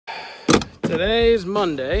Today's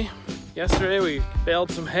Monday. Yesterday we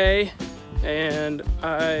baled some hay and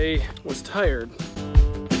I was tired.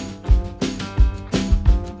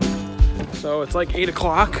 So it's like 8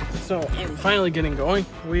 o'clock, so I'm finally getting going.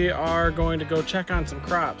 We are going to go check on some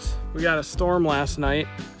crops. We got a storm last night,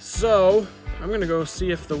 so I'm gonna go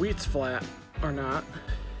see if the wheat's flat or not.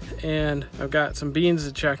 And I've got some beans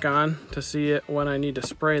to check on to see when I need to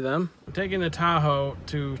spray them. I'm taking the Tahoe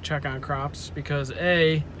to check on crops because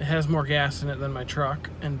A, it has more gas in it than my truck,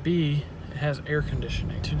 and B, it has air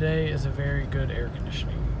conditioning. Today is a very good air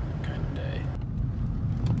conditioning kind of day.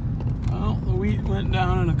 Well, the wheat went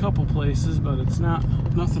down in a couple places, but it's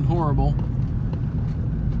nothing horrible.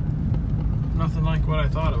 Nothing like what I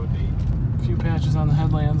thought it would be. A few patches on the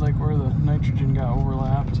headlands, like where the nitrogen got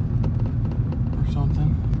overlapped or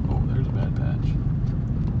something. Oh, there's a bad patch.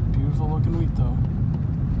 Beautiful looking wheat though.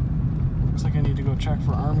 Looks like I need to go check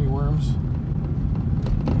for army worms.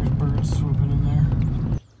 There's birds swooping in there.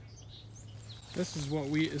 This is what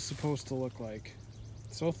wheat is supposed to look like.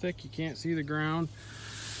 It's so thick you can't see the ground.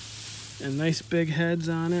 And nice big heads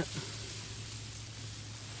on it.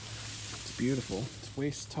 It's beautiful. It's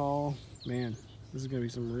waist tall. Man, this is gonna be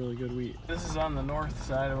some really good wheat. This is on the north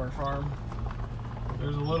side of our farm.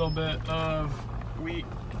 There's a little bit of wheat.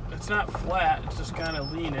 It's not flat, it's just kind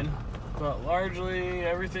of leaning, but largely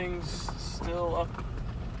everything's still up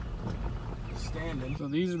standing. So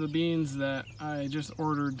these are the beans that I just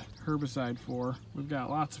ordered herbicide for. We've got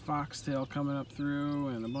lots of foxtail coming up through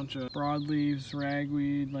and a bunch of broadleaves,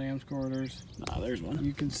 ragweed, lamb's quarters. Ah, there's one.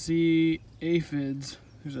 You can see aphids.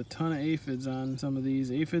 There's a ton of aphids on some of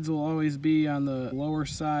these. Aphids will always be on the lower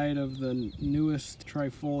side of the newest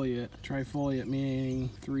trifoliate. Trifoliate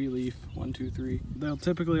meaning 3-leaf, 1, 2, 3. They'll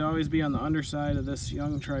typically always be on the underside of this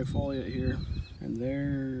young trifoliate here. And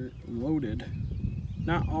they're loaded.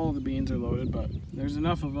 Not all the beans are loaded, but there's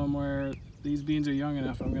enough of them where these beans are young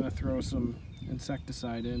enough. I'm gonna throw some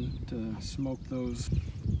insecticide in to smoke those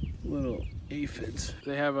little aphids.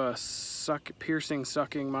 They have a piercing,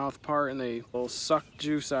 sucking mouth part, and they will suck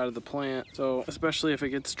juice out of the plant. So especially if it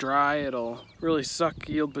gets dry, it'll really suck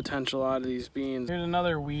yield potential out of these beans. Here's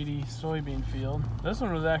another weedy soybean field. This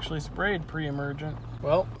one was actually sprayed pre-emergent.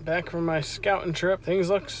 Well, back from my scouting trip, things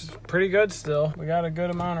look pretty good still. We got a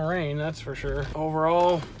good amount of rain, that's for sure.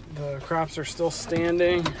 Overall, the crops are still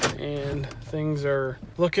standing and things are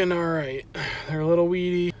looking all right. They're a little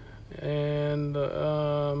weedy. And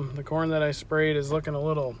the corn that I sprayed is looking a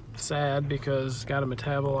little sad because it's got to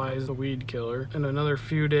metabolize the weed killer. In another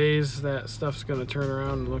few days, that stuff's going to turn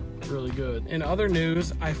around and look really good. In other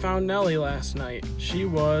news, I found Nellie last night. She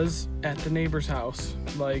was at the neighbor's house,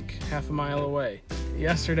 like half a mile away.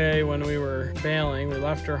 Yesterday when we were baling, we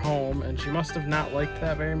left her home and she must have not liked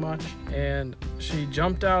that very much. And she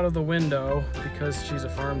jumped out of the window because she's a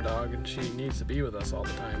farm dog and she needs to be with us all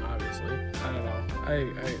the time, obviously. I don't know.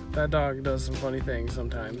 That dog does some funny things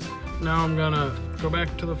sometimes. Now I'm gonna go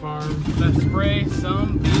back to the farm. Let's spray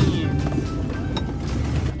some beans.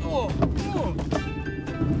 Oh.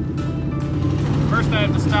 First I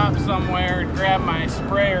have to stop somewhere and grab my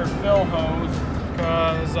sprayer fill hose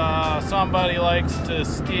because somebody likes to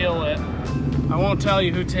steal it. I won't tell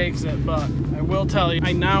you who takes it, but I will tell you.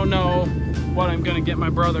 I now know what I'm gonna get my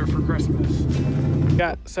brother for Christmas.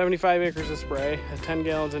 Got 75 acres of spray at 10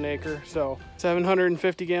 gallons an acre, so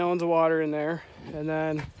 750 gallons of water in there. And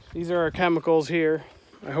then these are our chemicals here.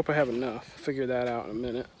 I hope I have enough. Figure that out in a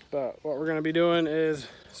minute. But what we're gonna be doing is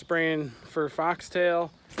spraying for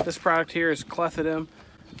foxtail. This product here is clethodim.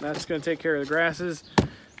 That's gonna take care of the grasses.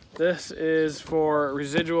 This is for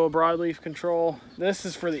residual broadleaf control. This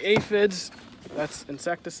is for the aphids. That's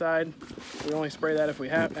insecticide. We only spray that if we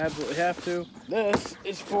absolutely have to. This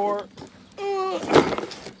is for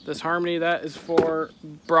this Harmony. That is for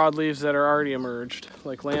broadleaves that are already emerged,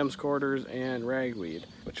 like lamb's quarters and ragweed,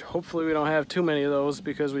 which hopefully we don't have too many of those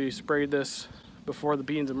because we sprayed this before the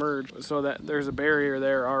beans emerged, so that there's a barrier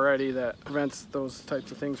there already that prevents those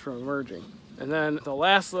types of things from emerging. And then the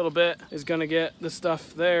last little bit is gonna get the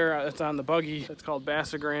stuff there that's on the buggy. It's called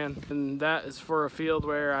Basagran, and that is for a field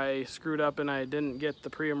where I screwed up and I didn't get the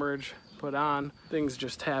pre-emerge put on. Things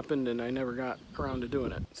just happened and I never got around to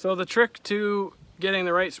doing it. So the trick to getting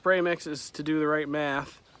the right spray mix is to do the right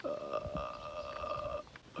math. A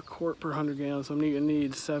quart per 100 gallons, so I'm gonna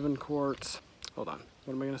need 7 quarts. Hold on,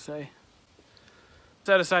 what am I gonna say?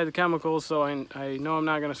 Set aside the chemicals so I know I'm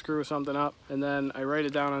not gonna screw something up, and then I write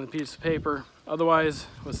it down on a piece of paper. Otherwise,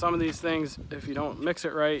 with some of these things, if you don't mix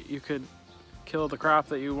it right, you could kill the crop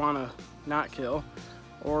that you wanna not kill,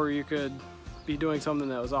 or you could be doing something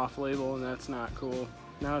that was off label, and that's not cool.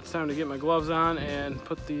 Now it's time to get my gloves on and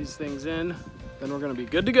put these things in. Then we're gonna be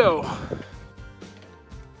good to go.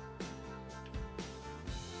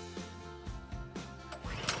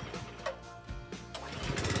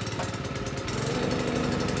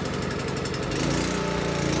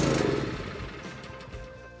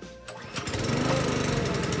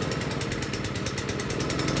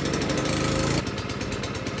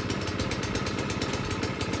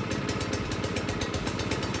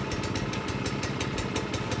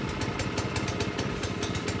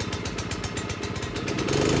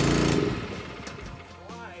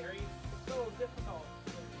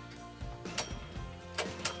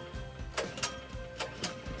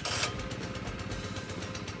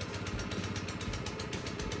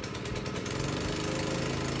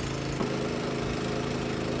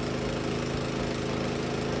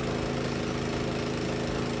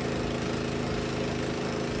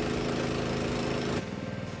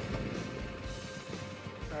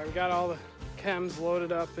 we got all the chems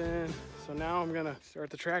loaded up in. So now I'm gonna start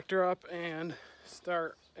the tractor up and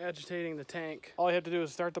start agitating the tank. All you have to do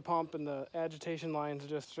is start the pump and the agitation lines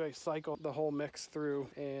just cycle the whole mix through,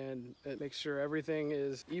 and it makes sure everything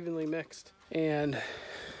is evenly mixed and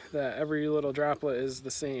that every little droplet is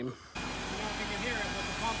the same. I don't know if you can hear it, but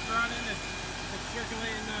the pump's running. It's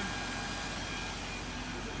circulating the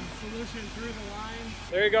solution through the line.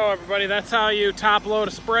 There you go, everybody. That's how you top load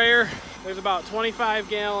a sprayer. There's about 25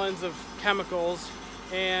 gallons of chemicals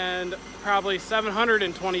and probably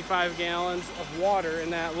 725 gallons of water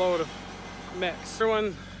in that load of mix.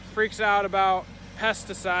 Everyone freaks out about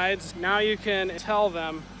pesticides. Now you can tell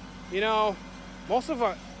them, you know, most of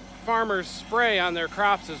what farmers spray on their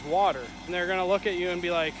crops is water. And they're gonna look at you and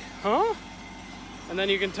be like, huh? And then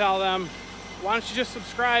you can tell them, why don't you just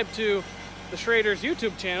subscribe to the Schraders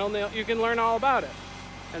YouTube channel and you can learn all about it.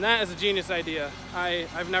 And that is a genius idea.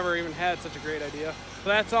 I've never even had such a great idea.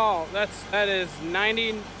 That's all. That is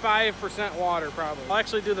 95% water probably. I'll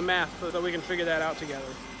actually do the math so that we can figure that out together.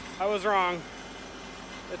 I was wrong.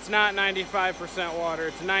 It's not 95% water,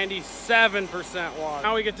 it's 97% water.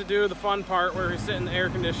 Now we get to do the fun part where we sit in the air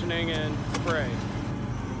conditioning and spray.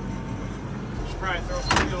 Should probably throw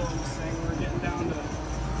some fuel in this thing. We're getting down to a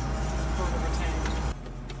quarter of a tank.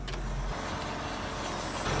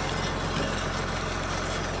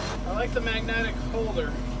 I like the magnetic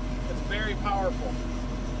holder. It's very powerful.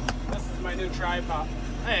 This is my new tripod.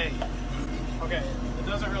 Hey, okay, it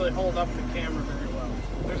doesn't really hold up the camera very well.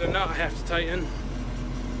 There's a nut I have to tighten.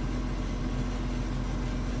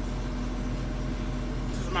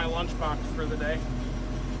 This is my lunchbox for the day.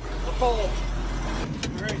 The fold. All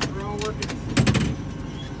right, so we're all working.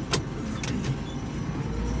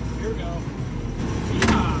 Here we go.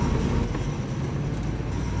 Yeah.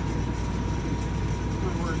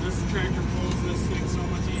 My word, this tractor pulls this thing so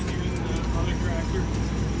much easier than the other tractor.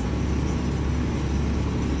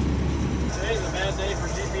 Today's a bad day for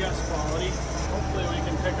GPS quality. Hopefully we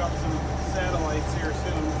can pick up some satellites here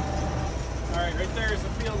soon. All right, right there is the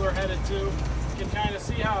field we're headed to. You can kind of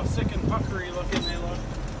see how sick and puckery looking they look.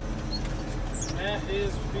 And that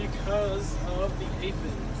is because of the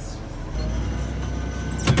aphids.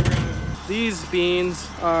 These beans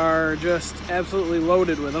are just absolutely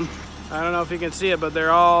loaded with them. I don't know if you can see it, but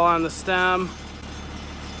they're all on the stem,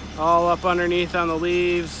 all up underneath on the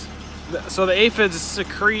leaves. So the aphids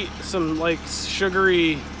secrete some like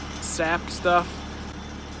sugary sap stuff,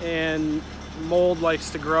 and mold likes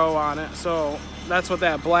to grow on it. So that's what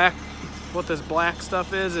this black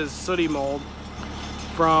stuff is sooty mold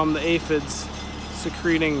from the aphids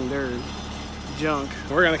secreting their junk.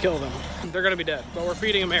 We're gonna kill them. They're gonna be dead, but we're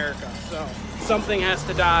feeding America, so something has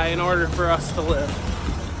to die in order for us to live.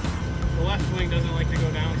 The left wing doesn't like to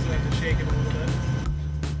go down, so I have to shake it a little bit.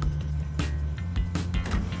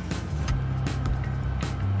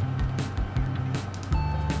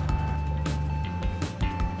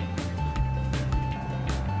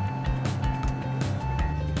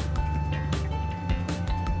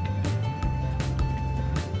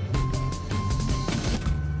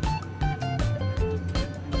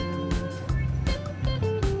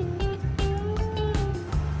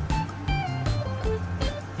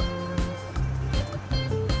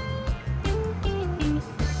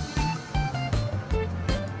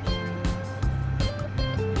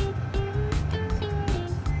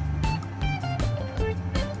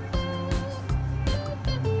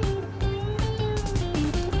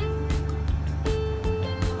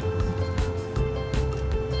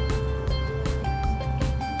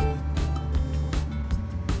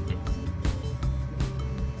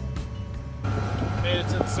 Made it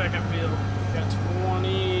to the second field. Got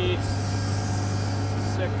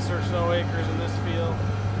 26 or so acres in this field.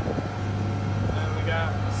 And we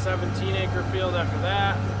got a 17-acre field after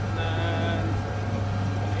that, and then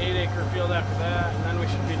an 8-acre field after that, and then we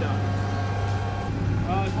should be done.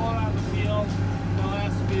 Well, I pulled out the field, the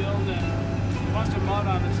last field, and a bunch of mud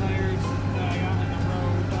on the tires that I got in the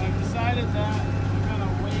road. But I've decided that I'm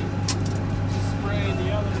gonna wait to spray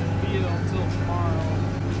the other field till tomorrow.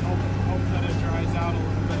 Hope that it dries out a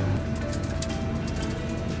little bit.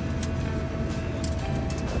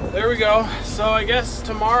 There we go. So I guess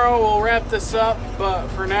tomorrow we'll wrap this up, but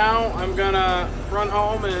for now I'm gonna run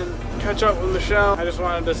home and catch up with Michelle. I just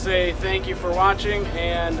wanted to say thank you for watching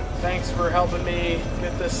and thanks for helping me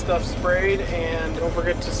get this stuff sprayed, and don't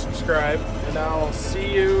forget to subscribe, and I'll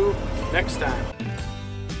see you next time.